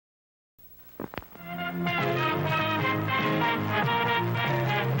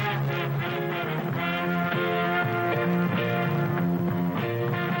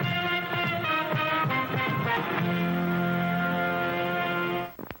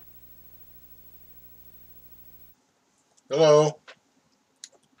Hello,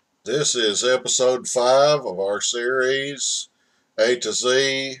 this is episode 5 of our series A to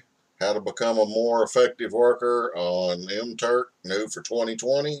Z, How to Become a More Effective Worker on Turk, new for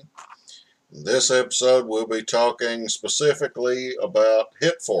 2020. In this episode, we'll be talking specifically about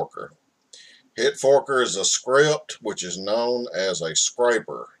Hit Forker. Hit Forker is a script which is known as a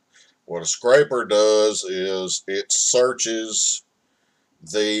scraper. What a scraper does is it searches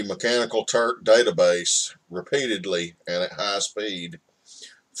the Mechanical Turk database repeatedly and at high speed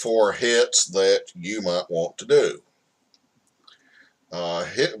for hits that you might want to do.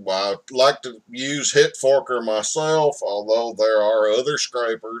 I like to use Hit Forker myself, although there are other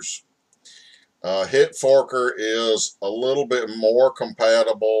scrapers. Hit Forker is a little bit more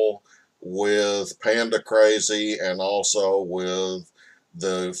compatible with Panda Crazy and also with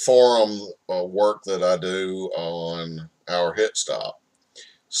the forum work that I do on our Hit Stop.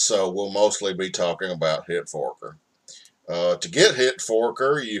 So we'll mostly be talking about Hit Forker. To get Hit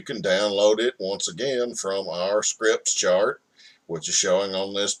Forker, you can download it once again from our scripts chart, which is showing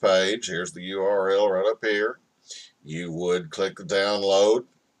on this page. Here's the URL right up here. You would click the download,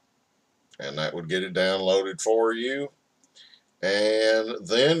 and that would get it downloaded for you. And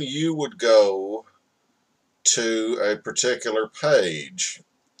then you would go to a particular page.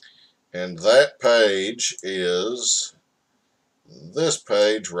 And that page is this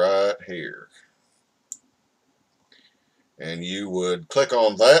page right here. And you would click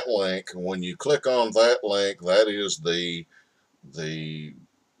on that link. When you click on that link, that is the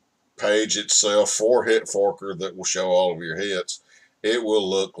page itself for Hit Forker that will show all of your hits. It will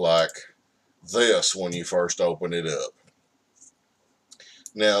look like this when you first open it up.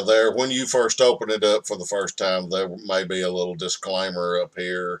 Now when you first open it up for the first time, there may be a little disclaimer up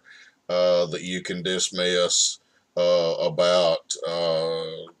here that you can dismiss about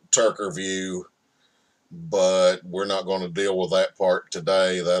Turk review, but we're not going to deal with that part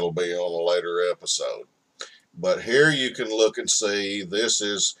today. That'll be on a later episode. But here you can look and see this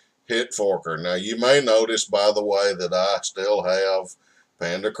is Hit Forker. Now you may notice, by the way, that I still have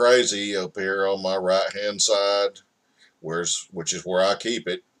Panda Crazy up here on my right hand side, which is where I keep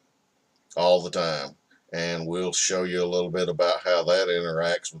it all the time. And we'll show you a little bit about how that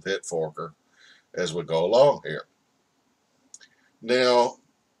interacts with Hit Forker as we go along here. Now,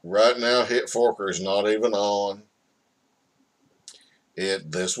 right now, Hit Forker is not even on.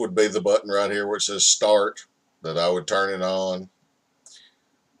 This would be the button right here where it says Start that I would turn it on.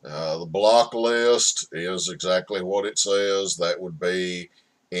 The block list is exactly what it says. That would be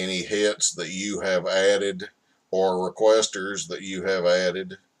any hits that you have added or requesters that you have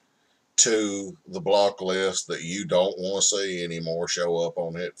added to the block list that you don't want to see anymore show up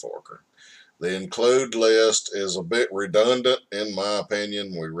on Hit Forker. The include list is a bit redundant in my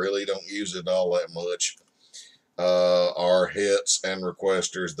opinion. We really don't use it all that much. Are hits and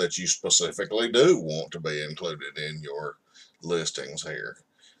requesters that you specifically do want to be included in your listings here.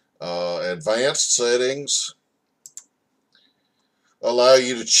 Advanced settings allow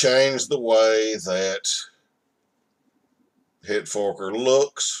you to change the way that Hit Forker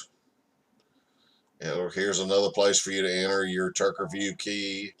looks. Here's another place for you to enter your Turk review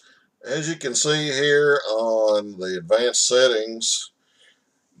key. As you can see here on the advanced settings,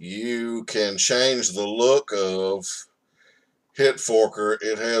 you can change the look of Hit Forker.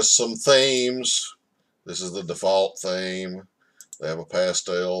 It has some themes. This is the default theme. They have a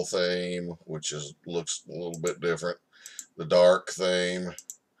pastel theme, which looks a little bit different. The dark theme,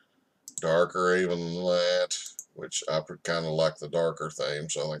 darker even than that, which I kind of like the darker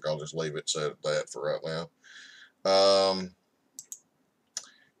theme, so I think I'll just leave it set at that for right now.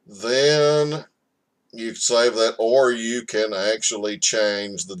 Then you save that, or you can actually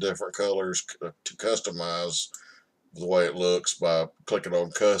change the different colors to customize the way it looks by clicking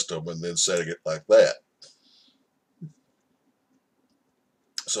on custom and then setting it like that.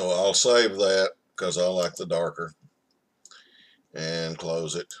 So I'll save that because I like the darker and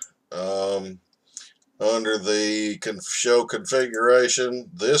close it. Under the show configuration,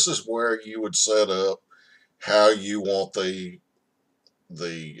 this is where you would set up how you want the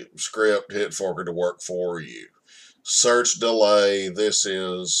script Hit Forker to work for you. Search delay, this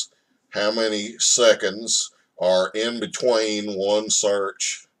is how many seconds are in between one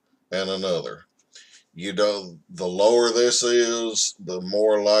search and another. The lower this is, the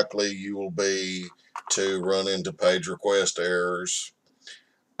more likely you will be to run into page request errors.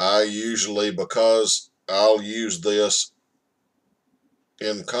 I usually, because I'll use this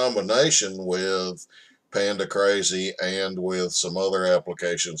in combination with Panda Crazy and with some other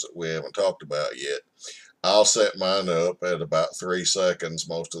applications that we haven't talked about yet, I'll set mine up at about 3 seconds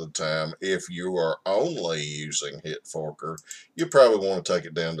most of the time. If you are only using Hit Forker, you probably want to take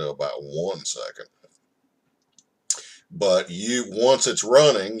it down to about 1 second. But once it's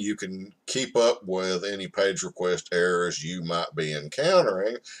running, you can keep up with any page request errors you might be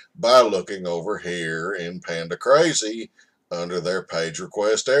encountering by looking over here in Panda Crazy under their page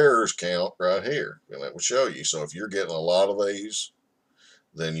request errors count right here. And that will show you. So if you're getting a lot of these,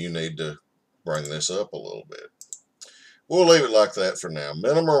 then you need to bring this up a little bit. We'll leave it like that for now.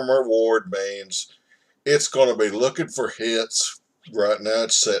 Minimum reward means it's going to be looking for hits. Right now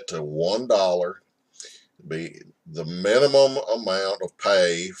it's set to $1. Be the minimum amount of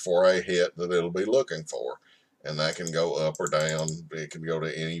pay for a hit that it'll be looking for. And that can go up or down. It can go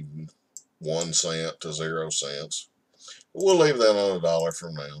to any 1 cent to 0 cents. We'll leave that on $1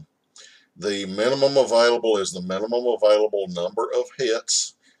 from now. The minimum available is the minimum available number of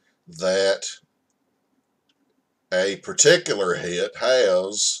hits that a particular hit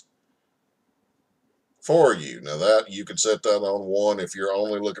has for you. Now that you can set that on 1 if you're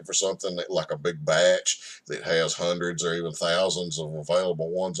only looking for something that, like a big batch that has hundreds or even thousands of available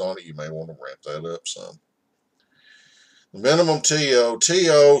ones on it. You may want to ramp that up some. The minimum TO.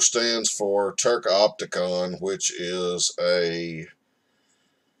 TO stands for Turk Opticon, which is a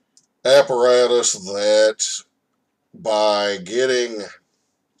apparatus that by getting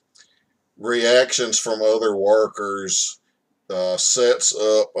reactions from other workers sets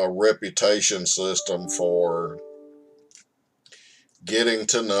up a reputation system for getting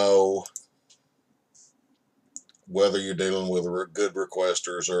to know whether you're dealing with good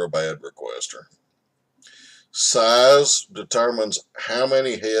requesters or a bad requester. Size determines how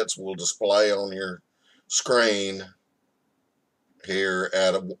many hits will display on your screen here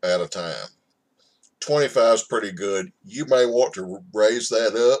at a time. 25 is pretty good. You may want to raise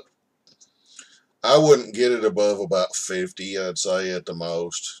that up. I wouldn't get it above about 50, I'd say, at the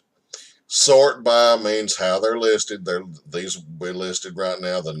most. Sort by means how they're listed. These will be listed right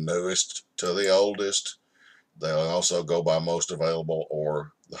now, the newest to the oldest. They'll also go by most available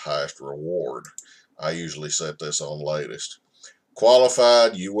or the highest reward. I usually set this on latest.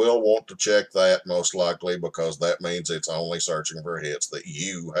 Qualified, you will want to check that most likely, because that means it's only searching for hits that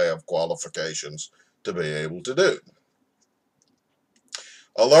you have qualifications to be able to do.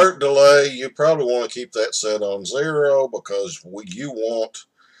 Alert delay, you probably want to keep that set on 0, because you want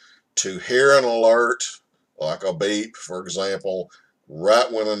to hear an alert, like a beep, for example,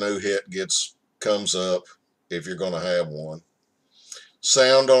 right when a new hit comes up, if you're going to have one.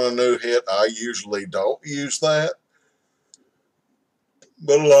 Sound on a new hit, I usually don't use that,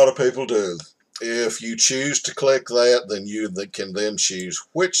 but a lot of people do. If you choose to click that, then you can then choose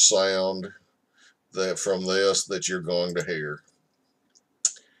which sound from this that you're going to hear.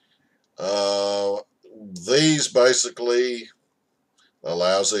 These basically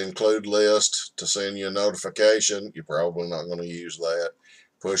allows the include list to send you a notification. You're probably not going to use that.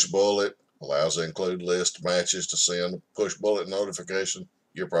 Push bullet allows the include list matches to send a push bullet notification.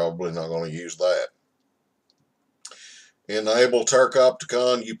 You're probably not going to use that. Enable Turk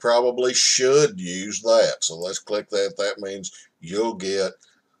Opticon, you probably should use that. So let's click that. That means you'll get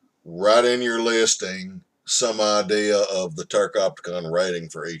right in your listing some idea of the Turk Opticon rating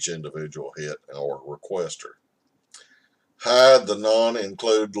for each individual hit or requester. Hide the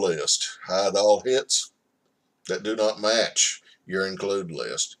non-include list. Hide all hits that do not match your include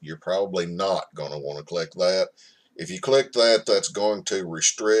list. You're probably not going to want to click that. If you click that, that's going to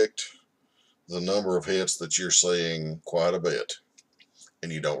restrict the number of hits that you're seeing quite a bit,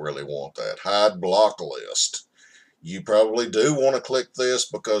 and you don't really want that. Hide block list. You probably do want to click this,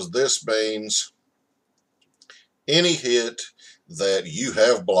 because this means any hit that you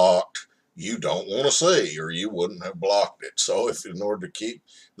have blocked you don't want to see, or you wouldn't have blocked it. So if in order to keep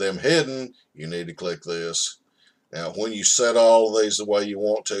them hidden, you need to click this. Now when you set all of these the way you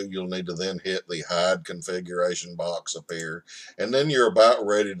want to, you'll need to then hit the hide configuration box up here, and then you're about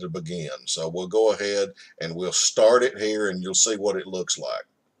ready to begin. So we'll go ahead and we'll start it here, and you'll see what it looks like.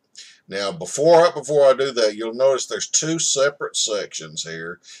 Now before I do that, you'll notice there's 2 separate sections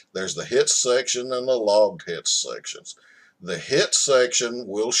here. There's the hits section and the logged hits sections. The hit section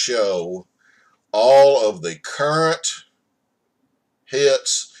will show all of the current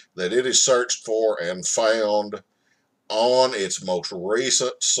hits that it is searched for and found on its most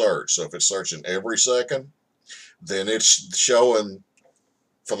recent search. So if it's searching every second, then it's showing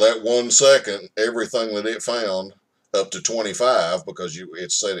for that 1 second everything that it found up to 25, because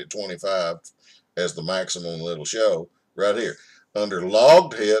it's set at 25 as the maximum that it'll show right here. Under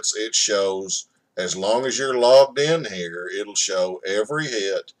logged hits, it shows As long as you're logged in here, it'll show every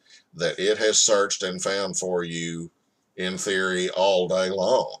hit that it has searched and found for you, in theory, all day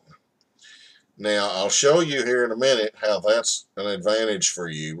long. Now, I'll show you here in a minute how that's an advantage for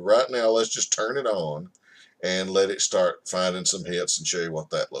you. Right now, let's just turn it on and let it start finding some hits and show you what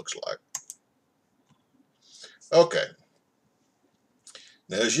that looks like. Okay.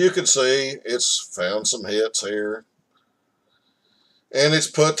 Now, as you can see, it's found some hits here. And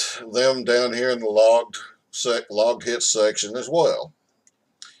it's put them down here in the logged hits section as well.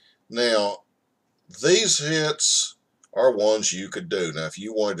 Now, these hits are ones you could do. Now, if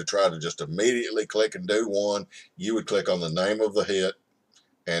you wanted to try to just immediately click and do one, you would click on the name of the hit,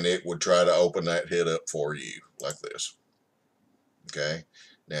 and it would try to open that hit up for you, like this. Okay?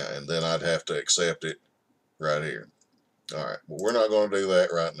 Now, and then I'd have to accept it right here. All right, well, we're not going to do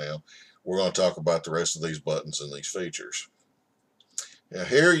that right now. We're going to talk about the rest of these buttons and these features. Now,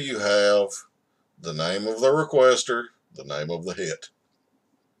 here you have the name of the requester, the name of the hit.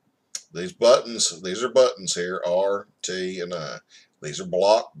 These are buttons here, R, T, and I. These are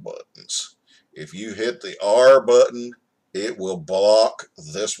block buttons. If you hit the R button, it will block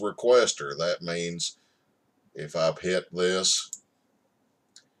this requester. That means if I've hit this,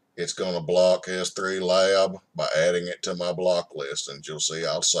 it's going to block S3 Lab by adding it to my block list. And you'll see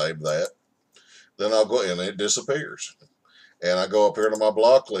I'll save that. Then I'll go in and it disappears. And I go up here to my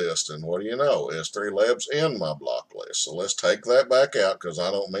block list, and what do you know? S3 Lab's in my block list. So let's take that back out because I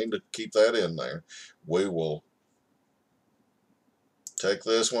don't mean to keep that in there. We will take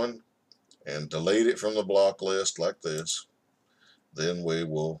this one and delete it from the block list like this. Then we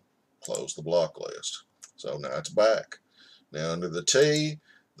will close the block list. So now it's back. Now under the T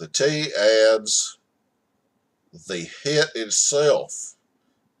adds the hit itself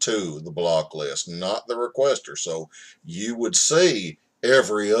to the block list, not the requester. So you would see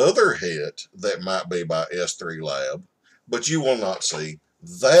every other hit that might be by S3 Lab, but you will not see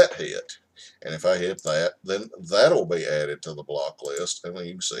that hit. And if I hit that, then that'll be added to the block list, and then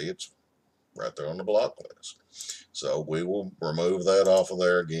you can see it's right there on the block list. So we will remove that off of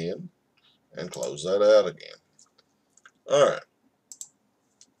there again and close that out again. All right.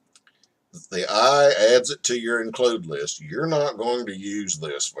 The I adds it to your include list. You're not going to use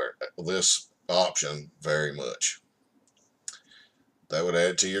this option very much. That would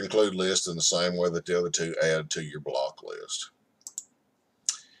add to your include list in the same way that the other two add to your block list.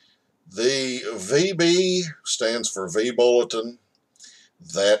 The VB stands for vBulletin.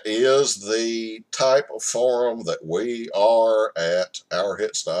 That is the type of forum that we are at our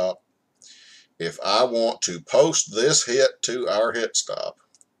hit stop. If I want to post this hit to our hit stop,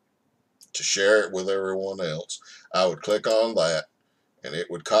 to share it with everyone else, I would click on that and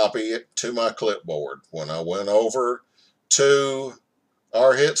it would copy it to my clipboard. When I went over to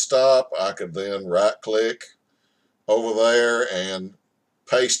our hit stop, I could then right click over there and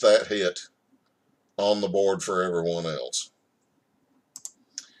paste that hit on the board for everyone else.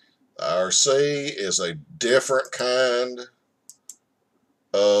 IRC is a different kind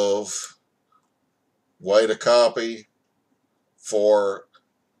of way to copy for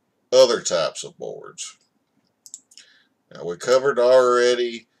other types of boards. Now we covered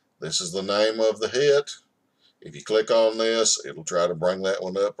already, this is the name of the hit. If you click on this, it'll try to bring that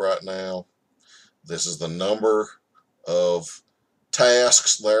one up right now. This is the number of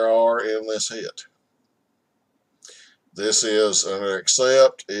tasks there are in this hit. This is, under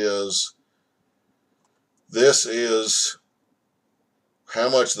accept is, this is how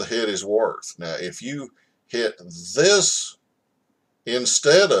much the hit is worth. Now if you hit this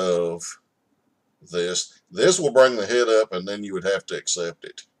instead of this will bring the hit up, and then you would have to accept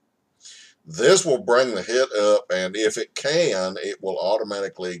it. This will bring the hit up, and if it can, it will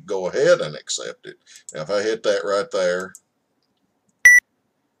automatically go ahead and accept it. Now if I hit that right there,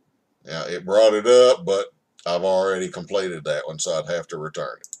 now it brought it up, but I've already completed that one, so I'd have to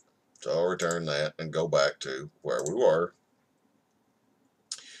return it. So I'll return that and go back to where we were.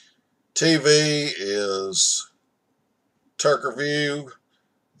 TV is Turk review.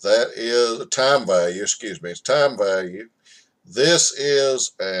 That is a time value, excuse me, it's time value. This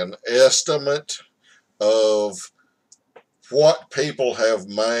is an estimate of what people have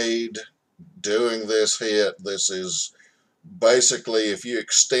made doing this hit. This is basically, if you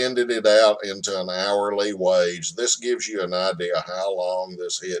extended it out into an hourly wage, this gives you an idea how long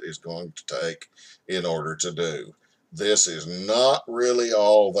this hit is going to take in order to do. This is not really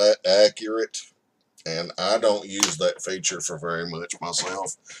all that accurate, and I don't use that feature for very much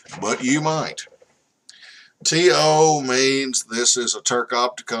myself, but you might. TO means this is a Turk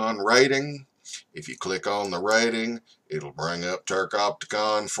Opticon rating. If you click on the rating, it'll bring up Turk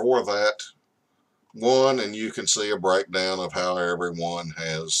Opticon for that one, and you can see a breakdown of how everyone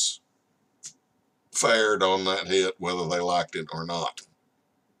has fared on that hit, whether they liked it or not.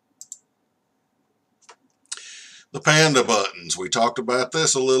 The panda buttons. We talked about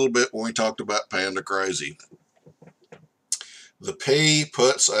this a little bit when we talked about Panda Crazy. The P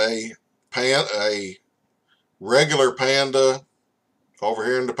puts a regular panda over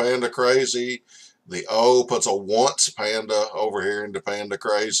here into Panda Crazy. The O puts a once panda over here into Panda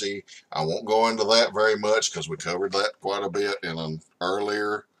Crazy. I won't go into that very much because we covered that quite a bit in an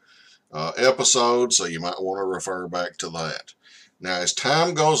earlier episode, so you might want to refer back to that. Now, as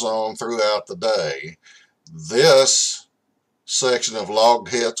time goes on throughout the day, this section of logged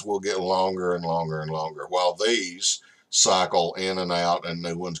hits will get longer and longer and longer, while these cycle in and out and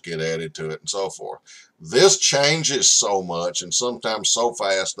new ones get added to it and so forth. This changes so much and sometimes so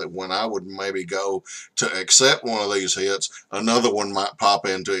fast that when I would maybe go to accept one of these hits, another one might pop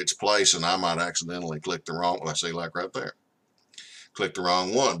into its place and I might accidentally click the wrong one. I see, like right there, click the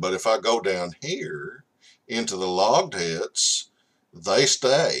wrong one. But if I go down here into the logged hits, they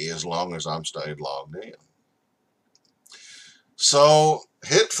stay as long as I'm stayed logged in. So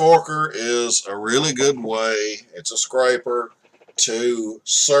Hit Forker is a really good way, it's a scraper, to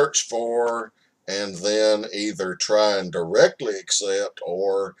search for and then either try and directly accept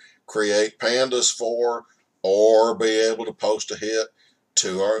or create pandas for, or be able to post a hit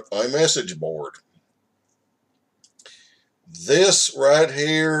to a message board. This right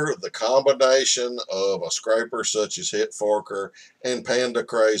here, the combination of a scraper such as Hit Forker and Panda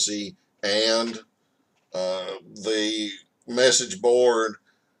Crazy and the message board,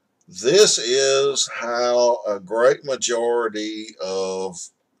 this is how a great majority of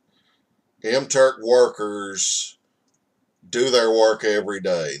Turk workers do their work every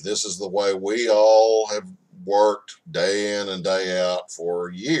day. This is the way we all have worked day in and day out for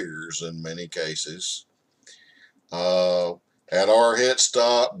years in many cases. At our hit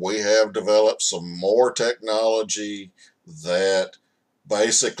stop, we have developed some more technology that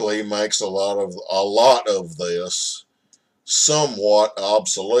basically makes a lot of this somewhat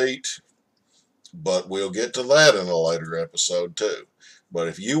obsolete, but we'll get to that in a later episode too. But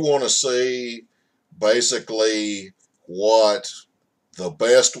if you want to see basically what the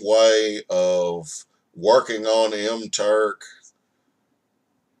best way of working on Turk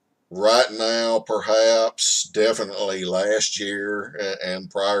right now, perhaps, definitely last year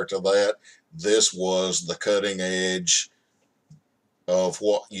and prior to that, this was the cutting edge of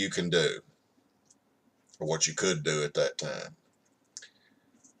what you can do, or what you could do at that time.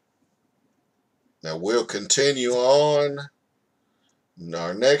 Now we'll continue on. In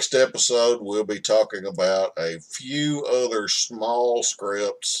our next episode, we'll be talking about a few other small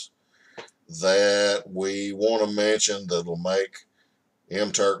scripts that we want to mention that'll make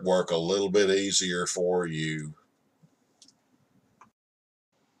Turk work a little bit easier for you.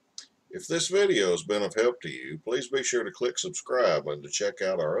 If this video has been of help to you, please be sure to click subscribe and to check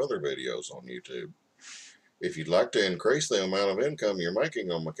out our other videos on YouTube. If you'd like to increase the amount of income you're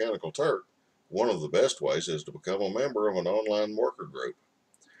making on Mechanical Turk, one of the best ways is to become a member of an online worker group.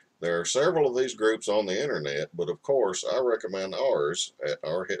 There are several of these groups on the internet, but of course I recommend ours at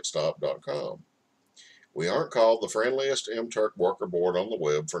ourhitstop.com. We aren't called the friendliest Turk worker board on the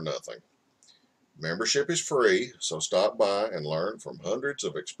web for nothing. Membership is free, so stop by and learn from hundreds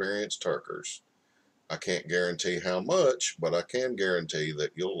of experienced Turkers. I can't guarantee how much, but I can guarantee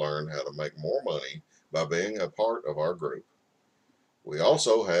that you'll learn how to make more money by being a part of our group. We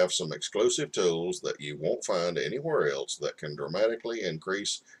also have some exclusive tools that you won't find anywhere else that can dramatically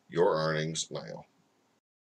increase your earnings now.